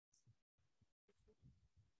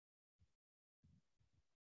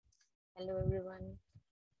Hello everyone.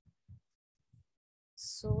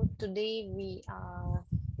 So today we are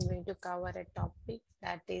going to cover a topic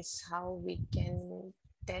that is how we can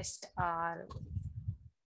test our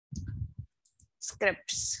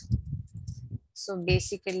scripts. So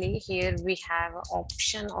basically here we have an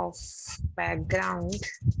option of background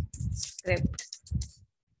script.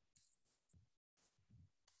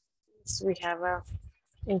 So we have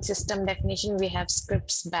in system definition we have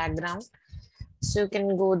scripts background. So you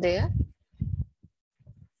can go there.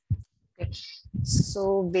 Okay.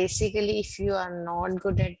 So basically, if you are not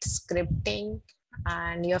good at scripting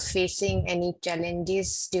and you're facing any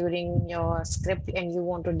challenges during your script and you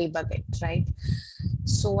want to debug it, right?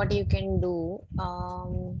 So what you can do,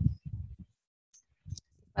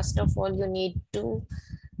 first of all, you need to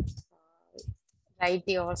write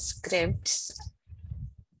your scripts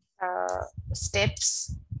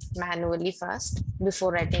steps manually first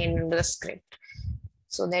before writing it into the script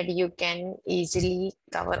so that you can easily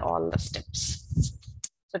cover all the steps.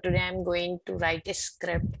 So today I'm going to write a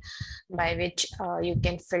script by which you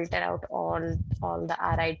can filter out all the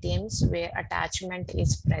RITMs where attachment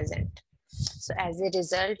is present. So as a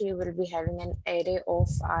result, you will be having an array of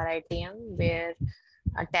RITM where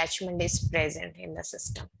attachment is present in the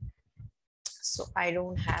system. So I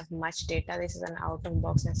don't have much data. This is an out of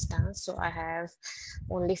box instance. So I have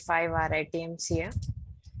only 5 RITMs here.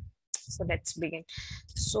 So let's begin.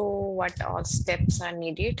 So what all steps are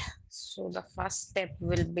needed? So the first step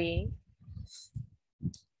will be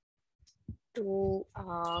to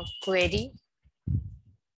query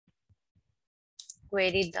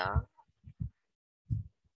the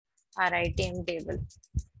RITM table,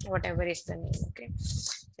 whatever is the name. Okay.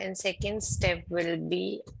 Then second step will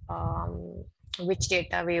be which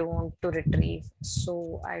data we want to retrieve.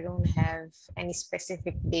 So I don't have any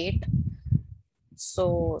specific date,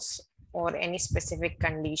 so or any specific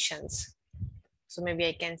conditions. So maybe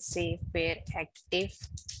I can say where active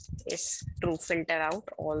is true, filter out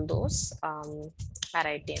all those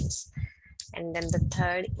RITMs. And then the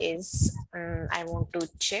third is I want to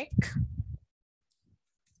check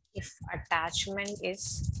if attachment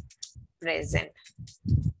is present,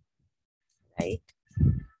 right?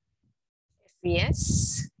 If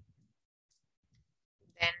yes,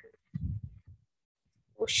 then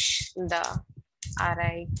push the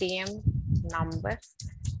RITM number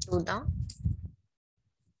to the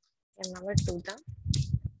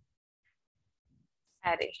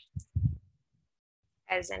array.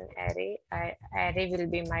 As an array, array will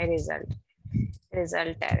be my result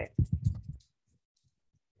array.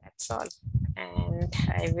 That's all. And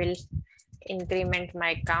I will increment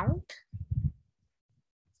my count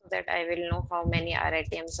so that I will know how many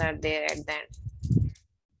RITMs are there at the end.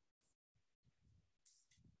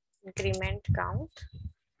 Increment count.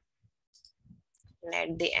 And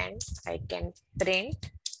at the end, I can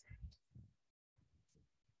print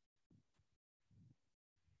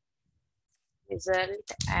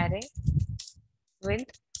result array with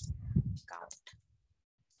count.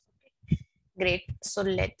 Okay. Great. So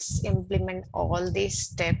let's implement all these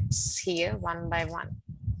steps here one by one.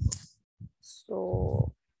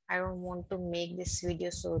 So I don't want to make this video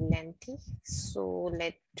so lengthy. So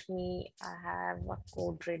let me, I have a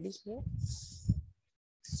code ready here.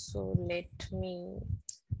 So let me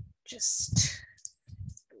just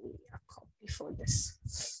do a copy for this.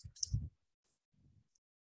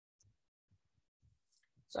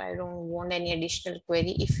 So I don't want any additional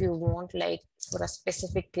query. If you want, like for a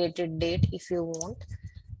specific created date, if you want,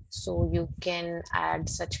 so you can add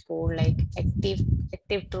such code like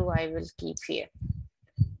active true, I will keep here.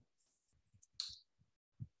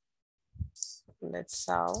 That's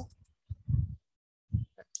how.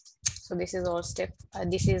 So this is all step.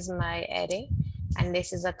 This is my array, and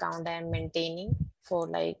this is a count I am maintaining for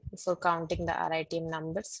counting the RITM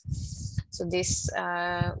numbers. So this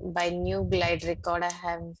by new glide record, I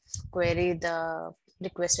have queried the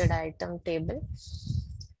requested item table,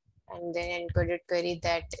 and then encoded query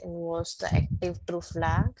that involves the active true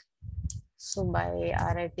flag. So by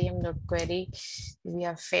RITM.query, we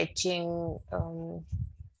are fetching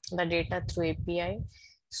the data through API.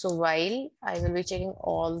 So while I will be checking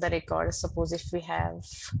all the records, suppose if we have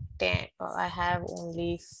 10, I have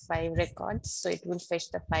only 5 records, so it will fetch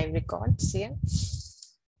the 5 records here.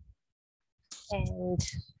 And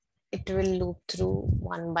it will loop through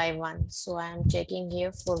one by one. So I am checking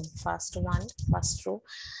here for first row.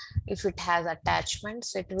 If it has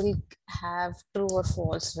attachments, it will have true or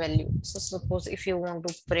false value. So suppose if you want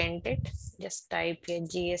to print it, just type here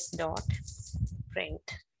gs.print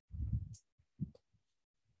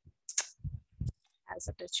as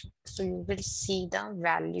attachment. So you will see the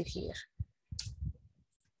value here.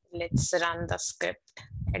 Let's run the script,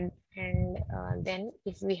 and then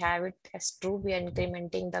if we have it as true, we are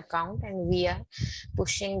incrementing the count and we are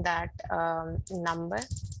pushing that number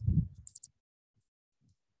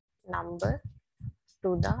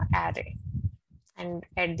to the array, and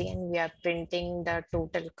at the end we are printing the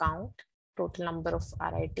total count, total number of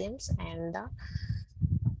RITMs and the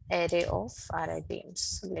array of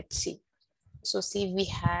RITMs. Let's see. So see, we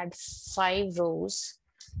had 5 rows.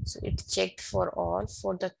 So it checked for all.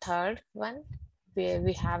 For the third one, where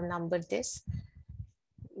we have numbered this,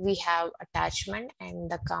 we have attachment and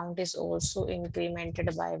the count is also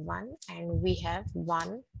incremented by 1, and we have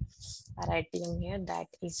one RITM here, that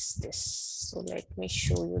is this. So let me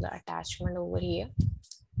show you the attachment over here.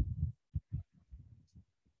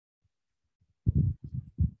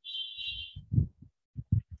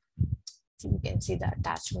 You can see the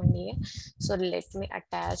attachment here. So let me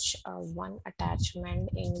attach one attachment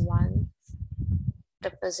in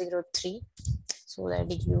 10003 so that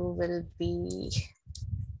you will be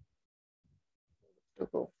to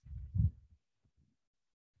go.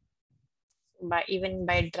 Even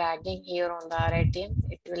by dragging here on the RITM,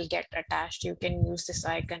 it will get attached. You can use this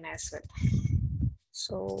icon as well.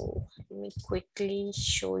 So let me quickly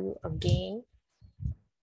show you again.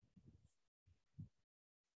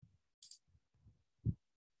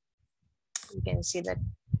 You can see that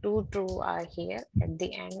 2 true are here. At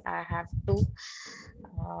the end, I have 2.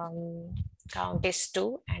 Count is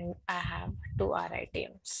 2 and I have 2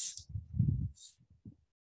 RITMs.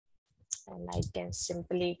 And I can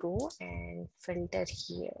simply go and filter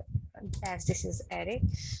here, as this is array.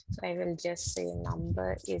 So I will just say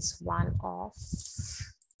number is one of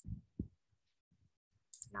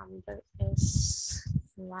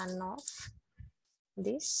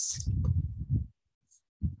this.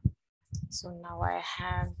 So now I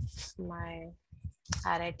have my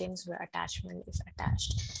RITMs where attachment is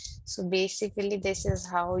attached. So basically this is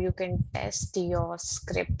how you can test your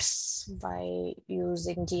scripts by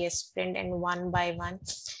using GSprint, and one by one.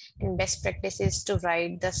 And best practice is to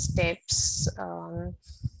write the steps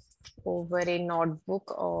over a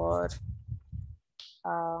notebook or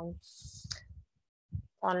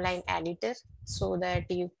online editor, so that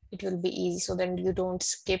it will be easy, so that you don't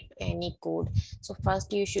skip any code. So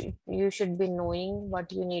first you should be knowing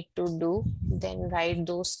what you need to do, then write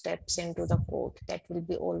those steps into the code. That will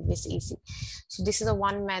be always easy. So this is the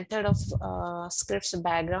one method of scripts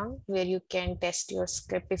background where you can test your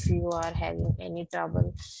script if you are having any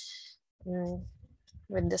trouble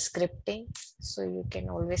with the scripting. So you can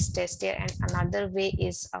always test it. And another way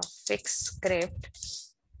is a fixed script.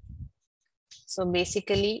 So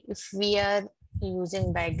basically, if we are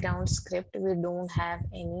using background script, we don't have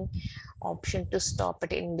any option to stop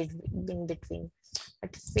it in between.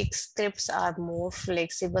 But fixed scripts are more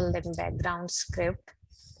flexible than background script.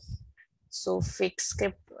 So fixed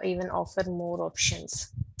script even offer more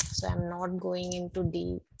options. So I'm not going into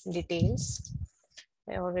the details.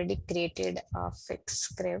 I already created a fixed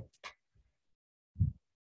script.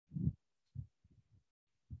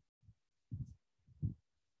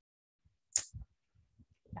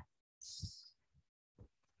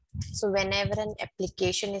 So whenever an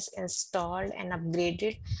application is installed and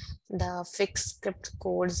upgraded, the fixed script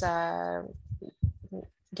codes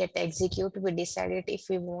get executed. We decided if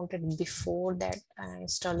we wanted before that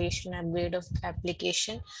installation upgrade of the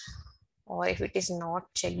application, or if it is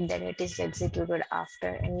not checked, then it is executed after.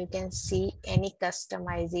 And you can see any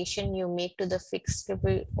customization you make to the fixed script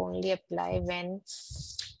will only apply when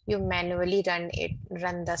you manually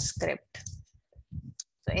run the script.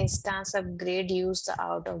 So instance upgrade use the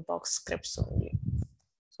out-of-box scripts only.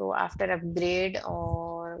 So after upgrade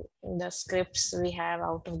or the scripts we have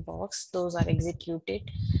out of box, those are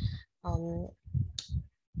executed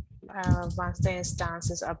once the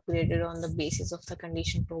instance is upgraded on the basis of the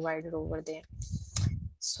condition provided over there.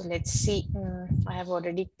 So let's see, I have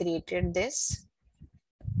already created this.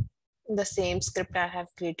 The same script I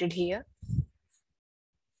have created here.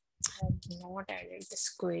 I have not added this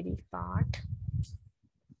query part.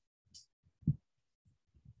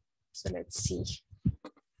 So let's see.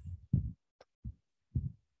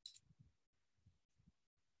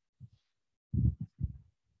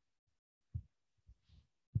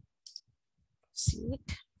 See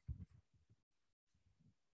it.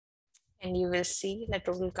 And you will see the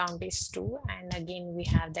total count is 2. And again, we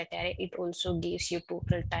have that array. It also gives you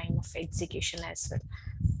total time of execution as well.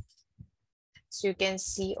 So you can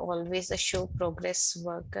see always the show progress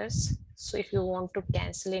workers. So if you want to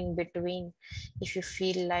cancel in between, if you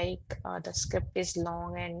feel like the script is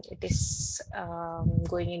long and it is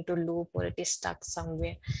going into loop or it is stuck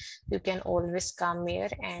somewhere, you can always come here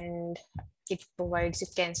and it provides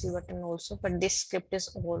a cancel button also, but this script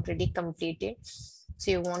is already completed,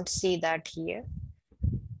 so you won't see that here.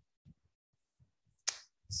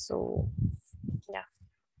 So yeah,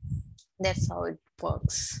 that's how it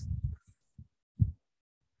works.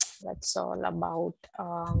 That's all about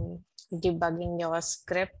debugging your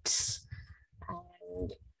scripts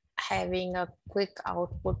and having a quick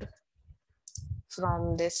output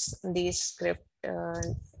from these script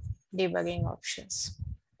debugging options.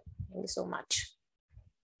 Thank you so much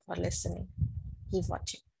for listening. Keep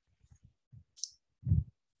watching.